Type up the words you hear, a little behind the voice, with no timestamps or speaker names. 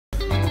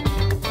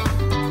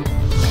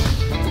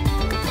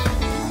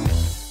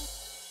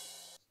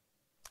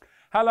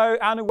Hello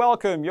and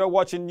welcome. You're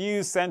watching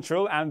News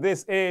Central and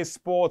this is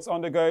Sports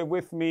on the Go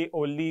with me,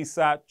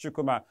 Olisa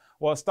Chukuma.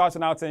 Well,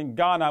 starting out in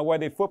Ghana, where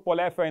the Football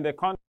FA in the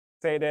country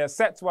say they're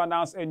set to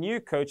announce a new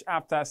coach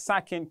after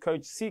sacking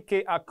coach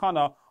CK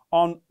Akonnor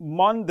on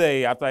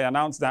Monday. After I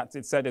announced that,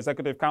 it said the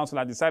Executive Council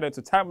had decided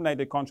to terminate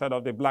the contract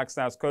of the Black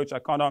Stars coach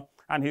Akonnor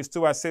and his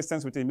two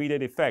assistants with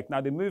immediate effect. Now,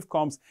 the move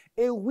comes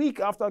a week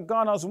after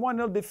Ghana's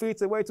 1-0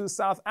 defeat away to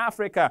South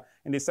Africa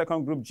in the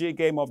second Group G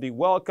game of the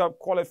World Cup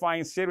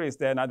qualifying series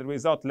there. Now, the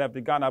result left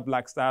the Ghana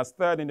Black Stars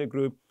third in the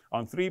group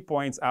on 3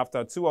 points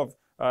after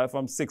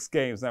from 6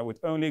 games, now with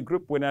only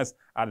group winners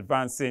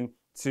advancing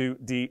to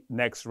the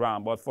next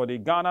round. But for the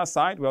Ghana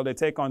side, well, they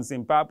take on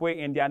Zimbabwe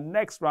in their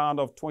next round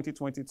of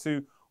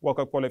 2022 World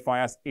Cup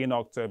qualifiers in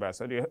October.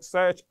 So the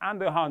search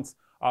and the hunt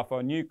for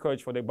a new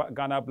coach for the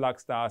Ghana Black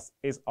Stars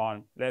is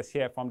on. Let's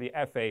hear from the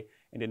FA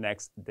in the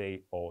next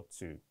day or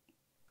two.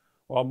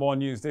 Well, more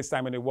news this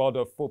time in the world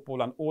of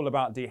football and all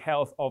about the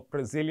health of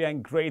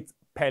Brazilian great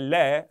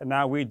Pele.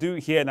 Now, we do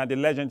hear that the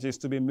legend is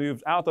to be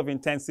moved out of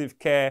intensive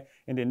care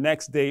in the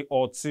next day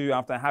or two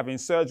after having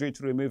surgery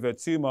to remove a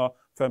tumor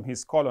from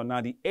his colon. Now,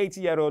 the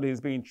 80-year-old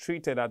is being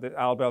treated at the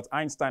Albert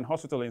Einstein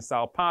Hospital in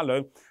Sao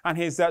Paulo. And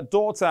his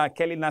daughter,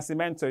 Kelly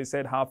Nascimento,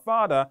 said her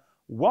father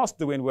was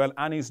doing well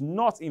and is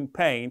not in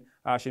pain.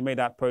 She made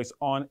that post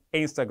on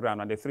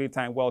Instagram. And the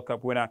 3-time World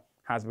Cup winner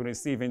has been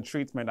receiving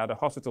treatment at the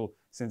hospital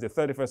since the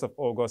 31st of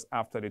August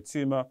after the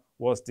tumor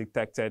was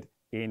detected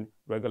in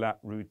regular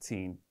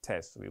routine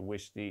tests. We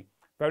wish the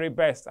very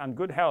best and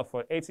good health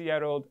for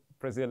 80-year-old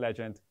Brazil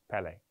legend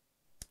Pele.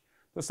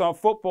 To some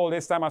football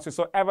this time, as we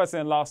saw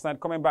Everton last night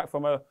coming back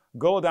from a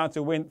goal down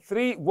to win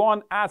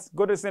 3-1 at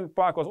Goodison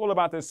Park. It was all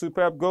about a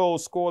superb goal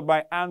scored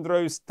by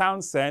Andros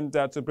Townsend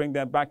to bring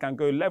them back and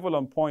go level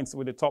on points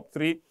with the top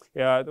 3.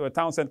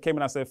 Townsend came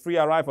in as a free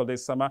arrival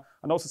this summer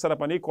and also set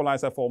up an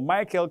equaliser for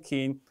Michael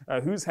Keane,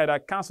 whose header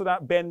cancelled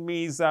out Ben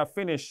Mee's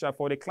finish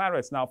for the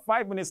Clarets. Now,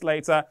 5 minutes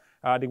later,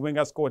 the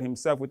winger scored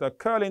himself with a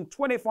curling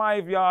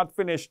 25-yard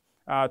finish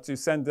to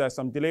send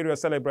some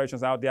delirious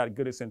celebrations out there at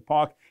Goodison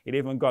Park. It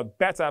even got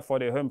better for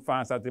the home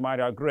fans as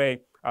Demaria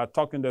Gray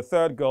tucked in the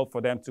 3rd goal for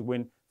them to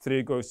win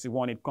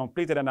 3-1. It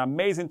completed an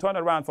amazing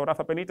turnaround for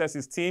Rafa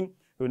Benitez's team,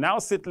 who now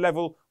sit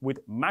level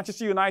with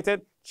Manchester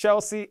United,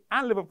 Chelsea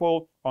and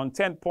Liverpool on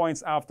 10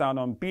 points after an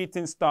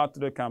unbeaten start to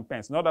the campaign.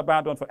 It's not a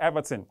bad one for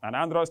Everton and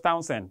Andros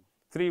Townsend,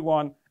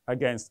 3-1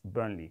 against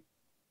Burnley.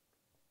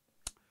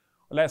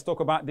 Let's talk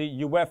about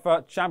the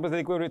UEFA Champions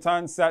League, which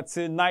returns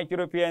tonight.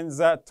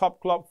 Europeans' top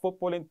club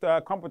football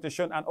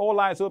competition, and all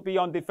eyes will be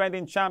on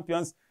defending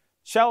champions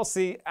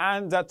Chelsea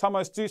and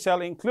Thomas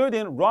Tuchel,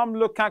 including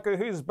Romelu Lukaku,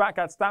 who's back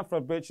at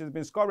Stamford Bridge. He's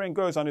been scoring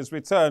goals on his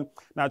return.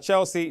 Now,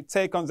 Chelsea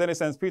take on Zenit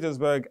St.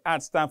 Petersburg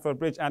at Stamford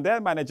Bridge, and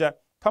their manager,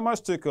 Thomas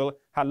Tuchel,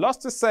 had lots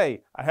to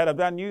say ahead of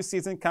their new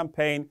season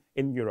campaign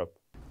in Europe.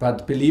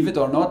 But believe it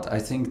or not, I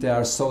think there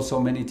are so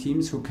many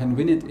teams who can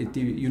win it.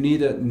 You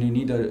need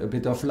a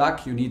bit of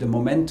luck, you need a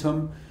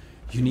momentum,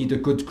 you need a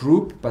good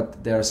group.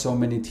 But there are so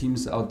many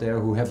teams out there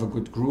who have a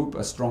good group,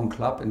 a strong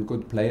club, and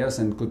good players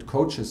and good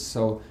coaches.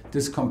 So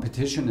this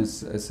competition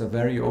is a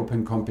very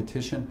open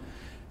competition,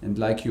 and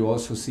like you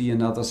also see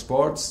in other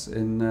sports,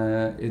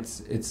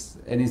 it's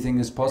anything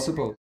is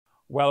possible.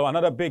 Well,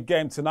 another big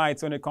game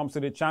tonight when it comes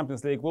to the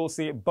Champions League. We'll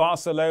see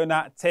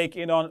Barcelona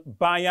taking on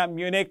Bayern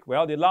Munich.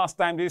 Well, the last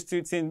time these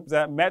two teams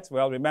met,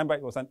 well, remember,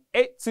 it was an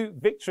 8-2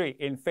 victory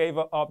in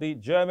favor of the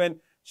German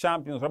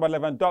champions. Robert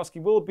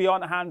Lewandowski will be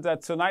on hand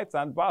tonight,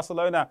 and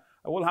Barcelona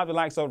will have the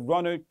likes of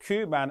Ronald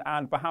Koeman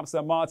and perhaps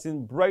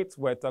Martin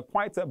Braithwaite.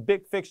 Quite a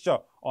big fixture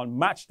on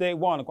match day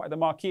 1, quite the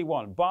marquee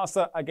one.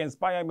 Barca against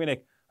Bayern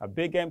Munich. A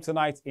big game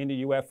tonight in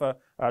the UEFA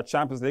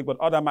Champions League. But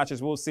other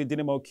matches, we'll see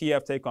Dinamo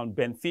Kiev take on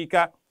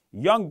Benfica.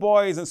 Young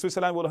Boys in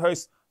Switzerland will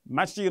host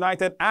Manchester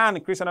United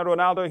and Cristiano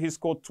Ronaldo. He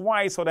scored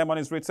twice for them on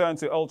his return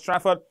to Old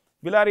Trafford.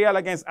 Villarreal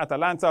against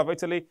Atalanta of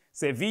Italy.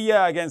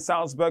 Sevilla against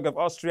Salzburg of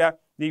Austria.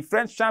 The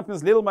French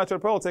champions Lille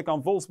Metropole take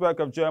on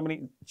Wolfsburg of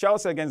Germany.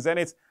 Chelsea against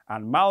Zenit.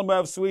 And Malmö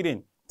of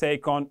Sweden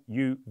take on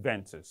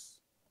Juventus.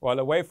 Well,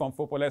 away from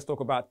football, let's talk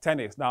about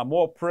tennis. Now,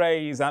 more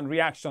praise and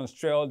reactions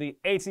trail the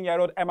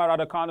 18-year-old Emma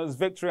Raducanu's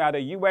victory at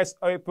the US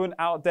Open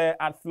out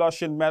there at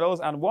Flushing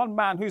Meadows. And one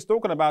man who's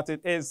talking about it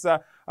is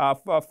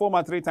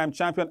former 3-time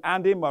champion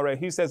Andy Murray,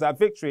 who says her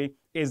victory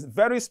is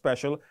very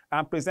special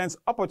and presents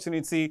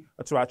opportunity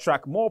to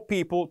attract more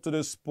people to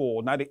the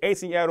sport. Now, the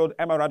 18-year-old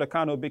Emma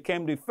Raducanu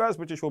became the first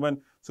British woman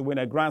to win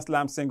a Grand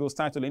Slam singles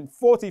title in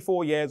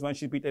 44 years when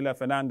she beat Elia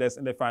Fernandez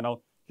in the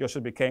final. She also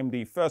became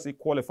the first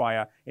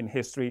qualifier in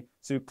history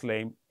to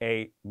claim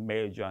a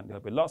major. And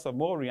there'll be lots of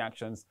more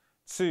reactions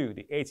to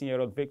the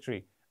 18-year-old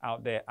victory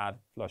out there at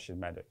Flushing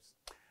Meadows.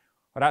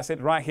 Well, that's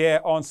it right here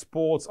on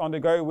Sports on the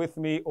Go with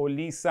me,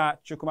 Olisa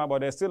Chukuma.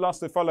 But there's still lots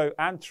to follow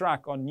and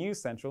track on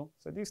News Central,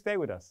 so do stay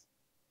with us.